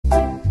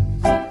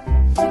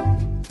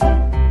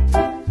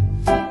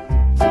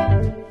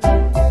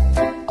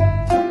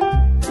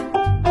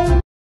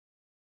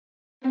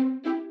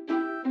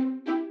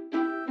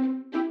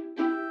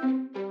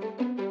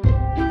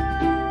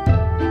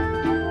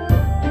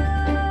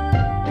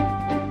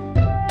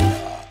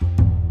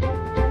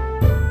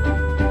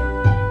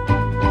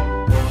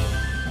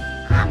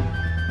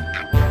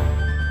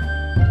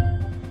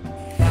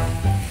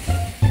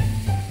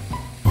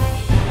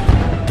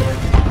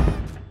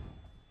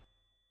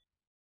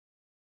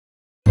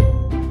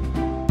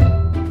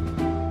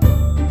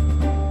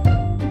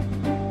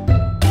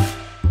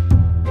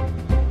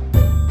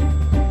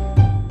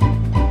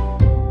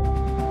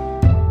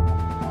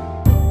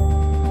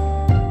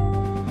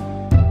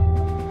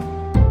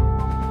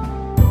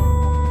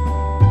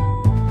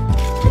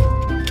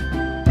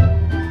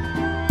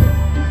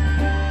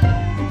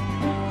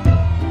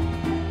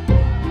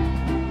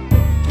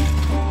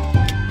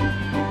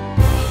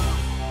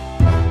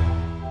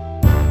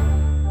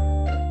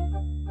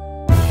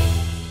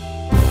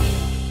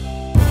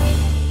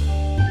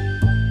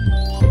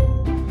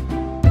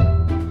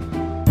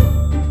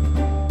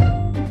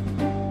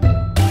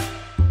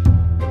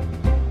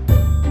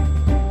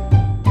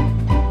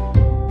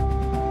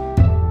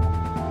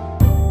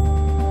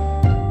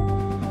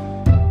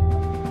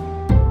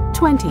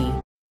20.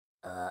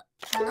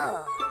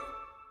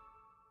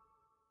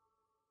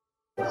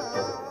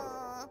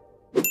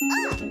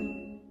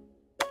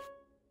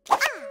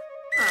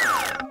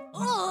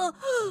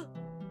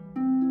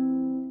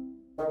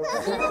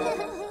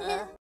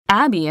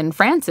 Abby and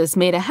Francis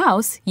made a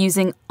house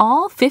using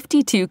all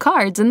 52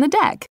 cards in the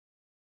deck.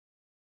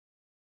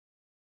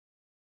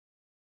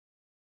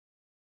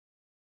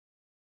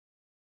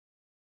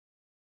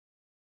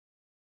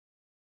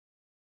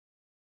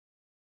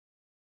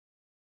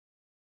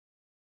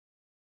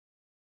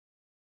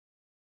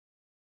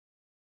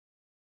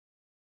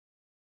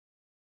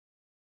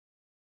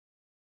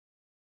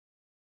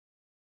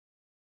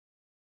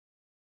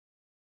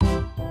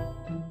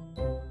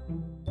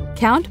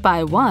 Count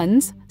by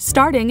ones,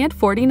 starting at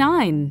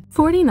 49.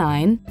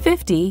 49,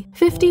 50,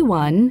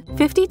 51,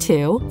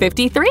 52,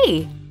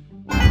 53.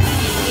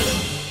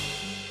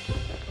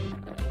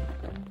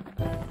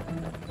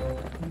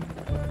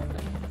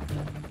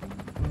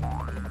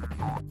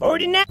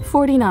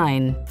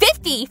 49.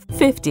 50.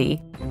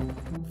 50.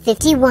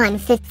 51.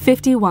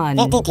 51.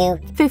 52.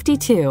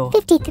 52.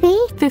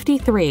 53.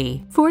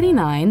 53.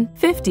 49,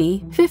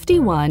 50,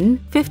 51,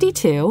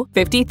 52,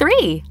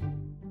 53.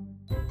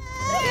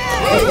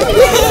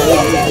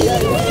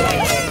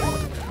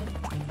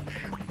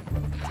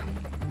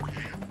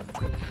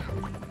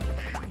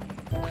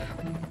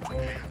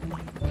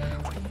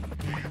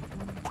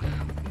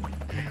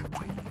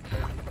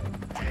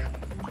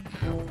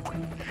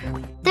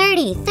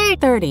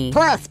 30.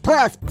 Plus.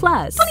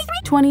 Plus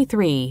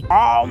 23.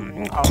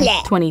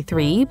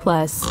 23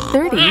 plus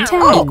 30.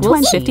 10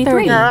 equals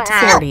 53.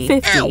 40.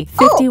 50.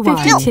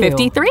 51.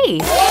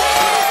 53.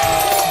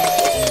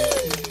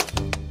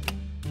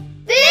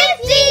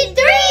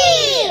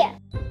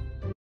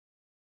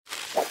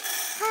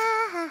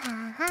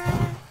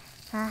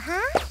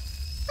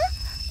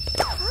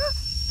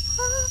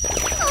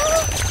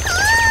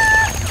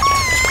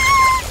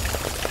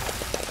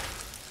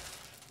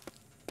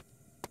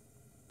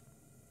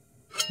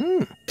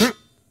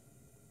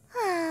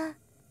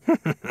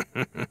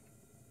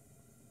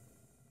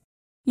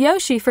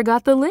 'Yoshi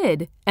forgot the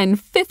lid, and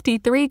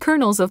 53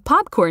 kernels of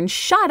popcorn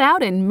shot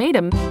out and made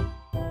him.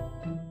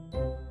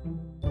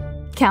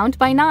 Count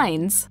by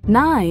nines.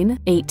 9,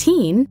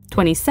 18,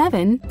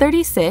 27,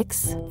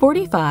 36,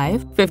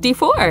 45,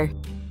 54.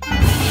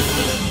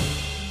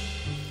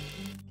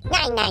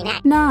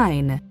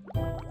 9.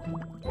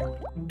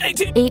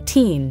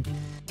 18.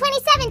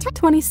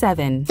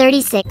 27.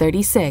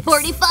 36.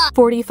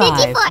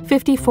 45.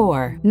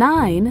 54.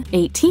 9,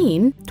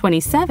 18,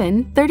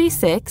 27,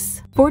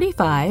 36,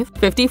 45,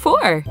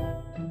 54.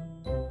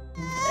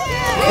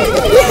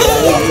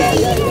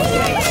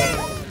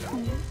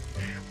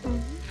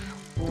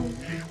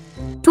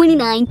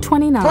 29.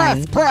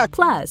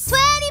 Plus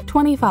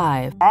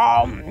 25.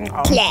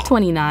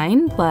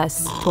 29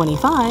 plus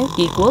 25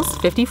 equals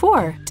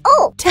 54.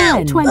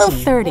 10, 20,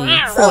 30,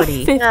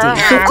 40, 50,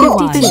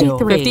 51,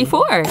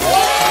 54.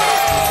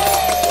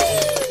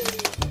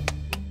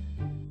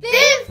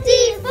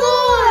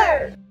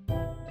 54.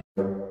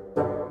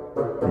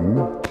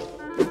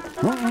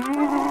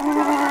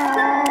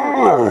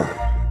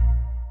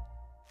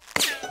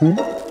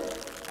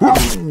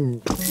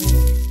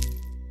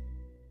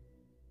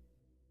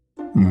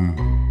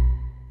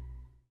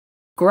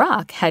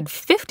 Grok had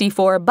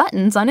 54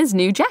 buttons on his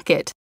new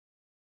jacket.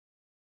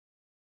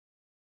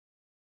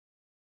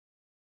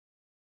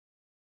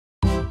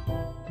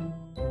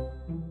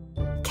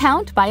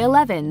 Count by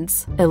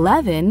 11s.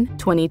 11,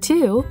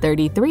 22,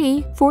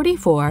 33,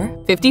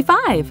 44,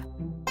 55.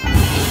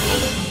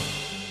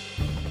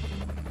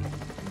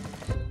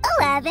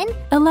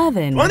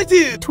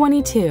 11,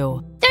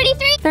 22,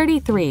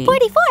 33,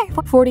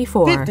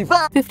 44,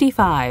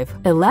 55.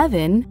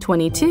 11,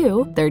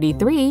 22,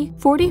 33,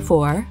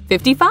 44,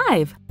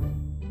 55.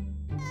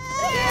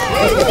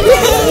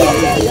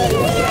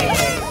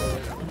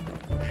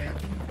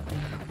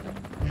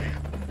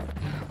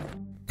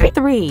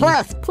 3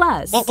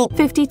 plus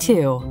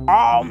 52.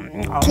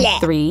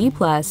 3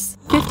 plus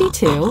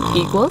 52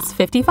 equals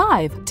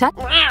 55. 10,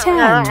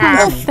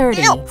 20,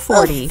 30,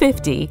 40,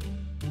 50.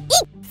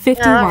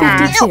 51,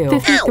 52,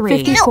 53,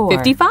 54,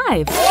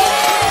 55.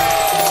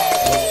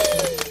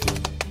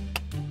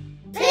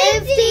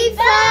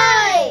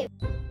 55!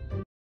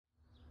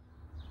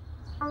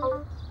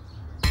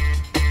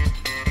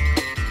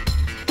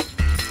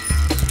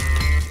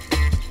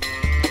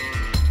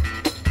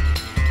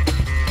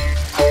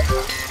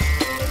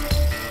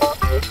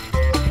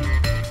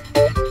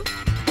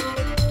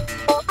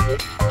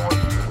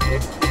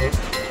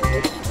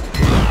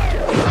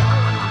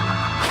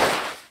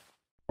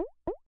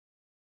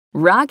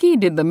 Rocky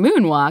did the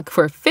moonwalk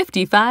for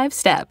 55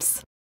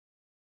 steps.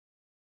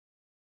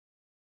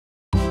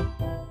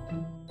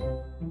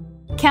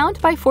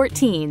 Count by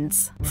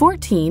 14s.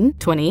 14,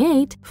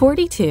 28,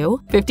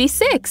 42,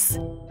 56.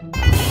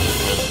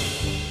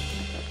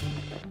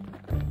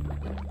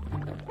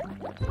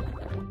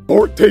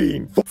 14.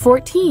 14,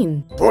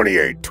 14,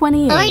 28,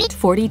 28,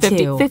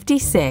 42,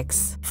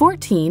 56,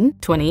 14,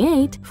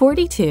 28,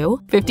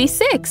 42,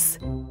 56.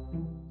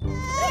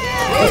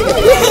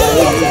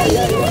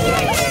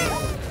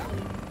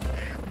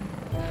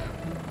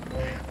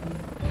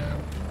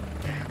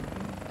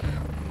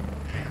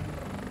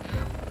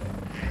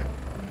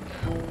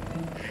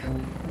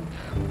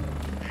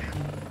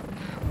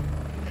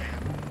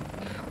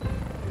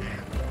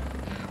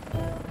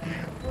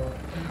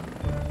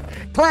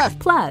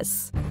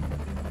 Plus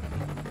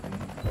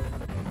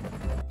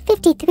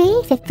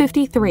 53.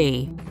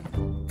 53.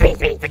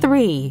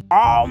 3.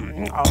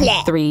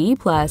 3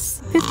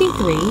 plus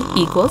 53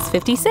 equals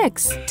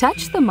 56.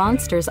 Touch the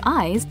monster's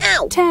eyes.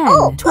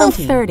 10,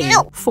 20, 30,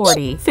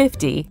 40,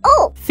 50,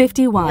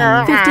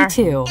 51,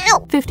 52,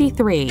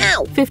 53,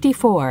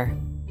 54,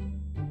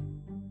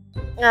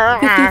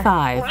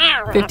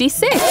 55,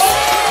 56.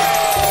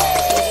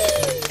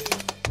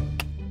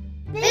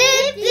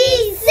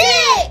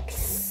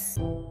 56!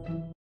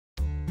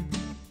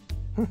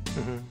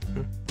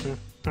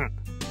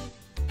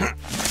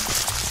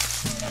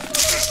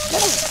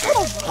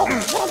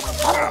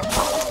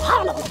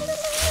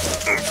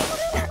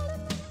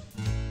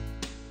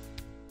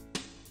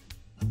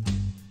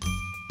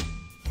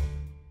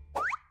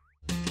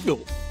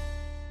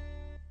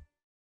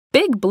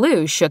 Big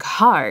Blue shook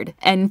hard,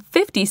 and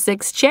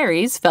 56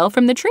 cherries fell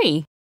from the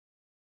tree.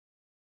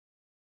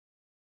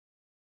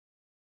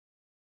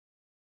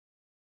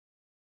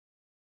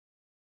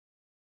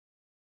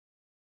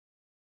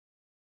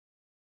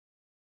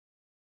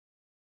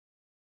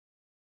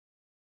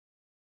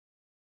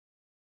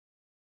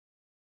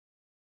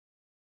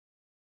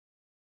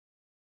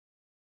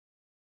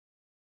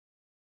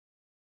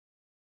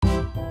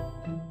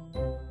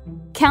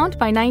 Count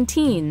by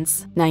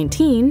 19s.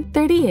 19,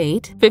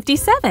 38,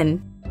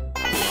 57.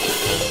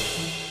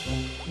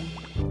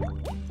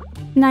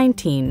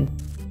 19,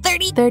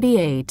 30,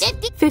 38,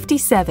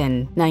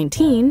 57.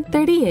 19,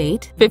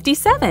 38,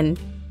 57.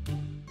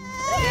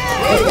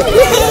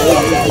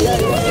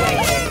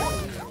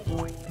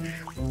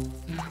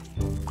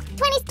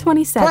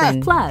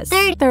 27 plus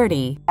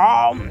 30.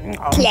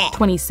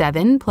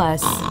 27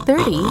 plus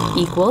 30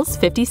 equals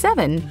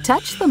 57.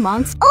 Touch the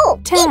monster.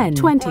 10,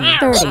 20,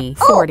 30,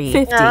 40,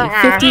 50,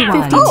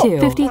 51, 52,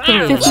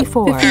 53,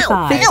 54,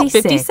 55,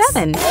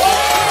 57. 57!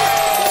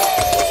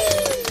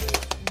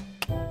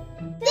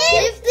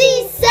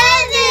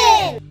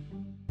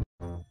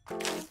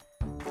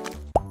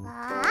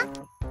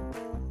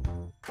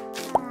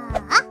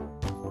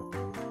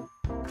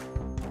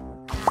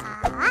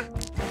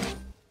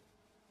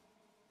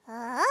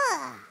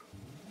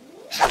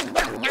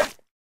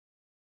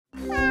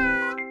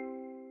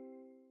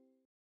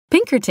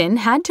 Pinkerton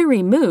had to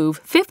remove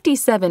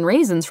 57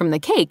 raisins from the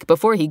cake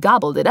before he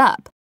gobbled it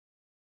up.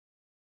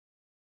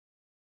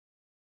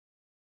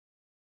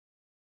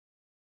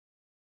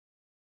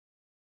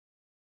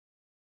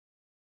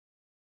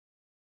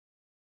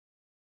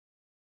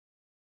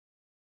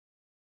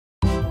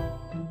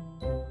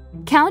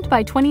 Count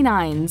by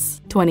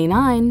 29s.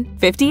 29,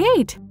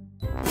 58.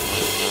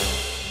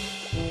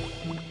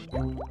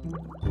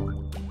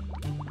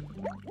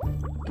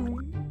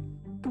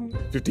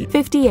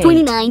 58,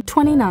 29,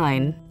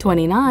 29,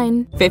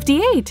 29,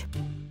 58.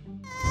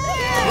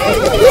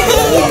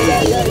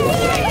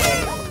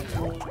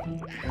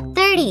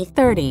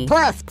 30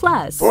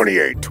 plus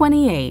 28,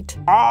 28.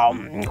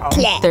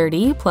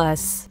 30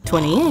 plus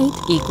 28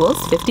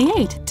 equals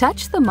 58.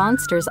 Touch the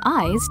monster's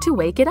eyes to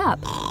wake it up.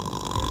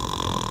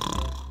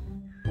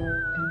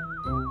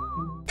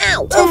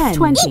 10,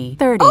 20,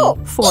 30,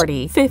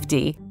 40,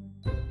 50.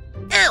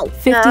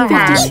 50,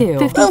 52,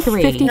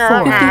 53,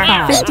 54,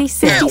 55,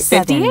 56,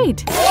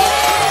 58.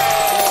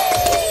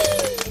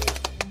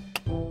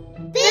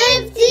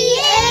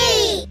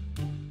 58!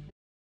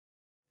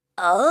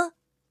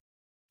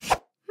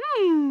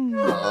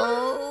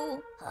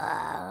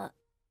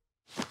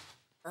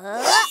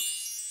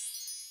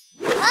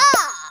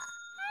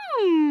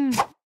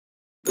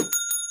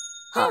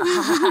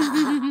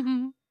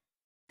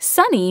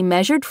 Sunny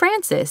measured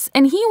Francis,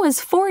 and he was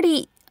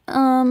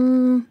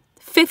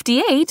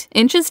 58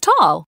 inches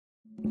tall.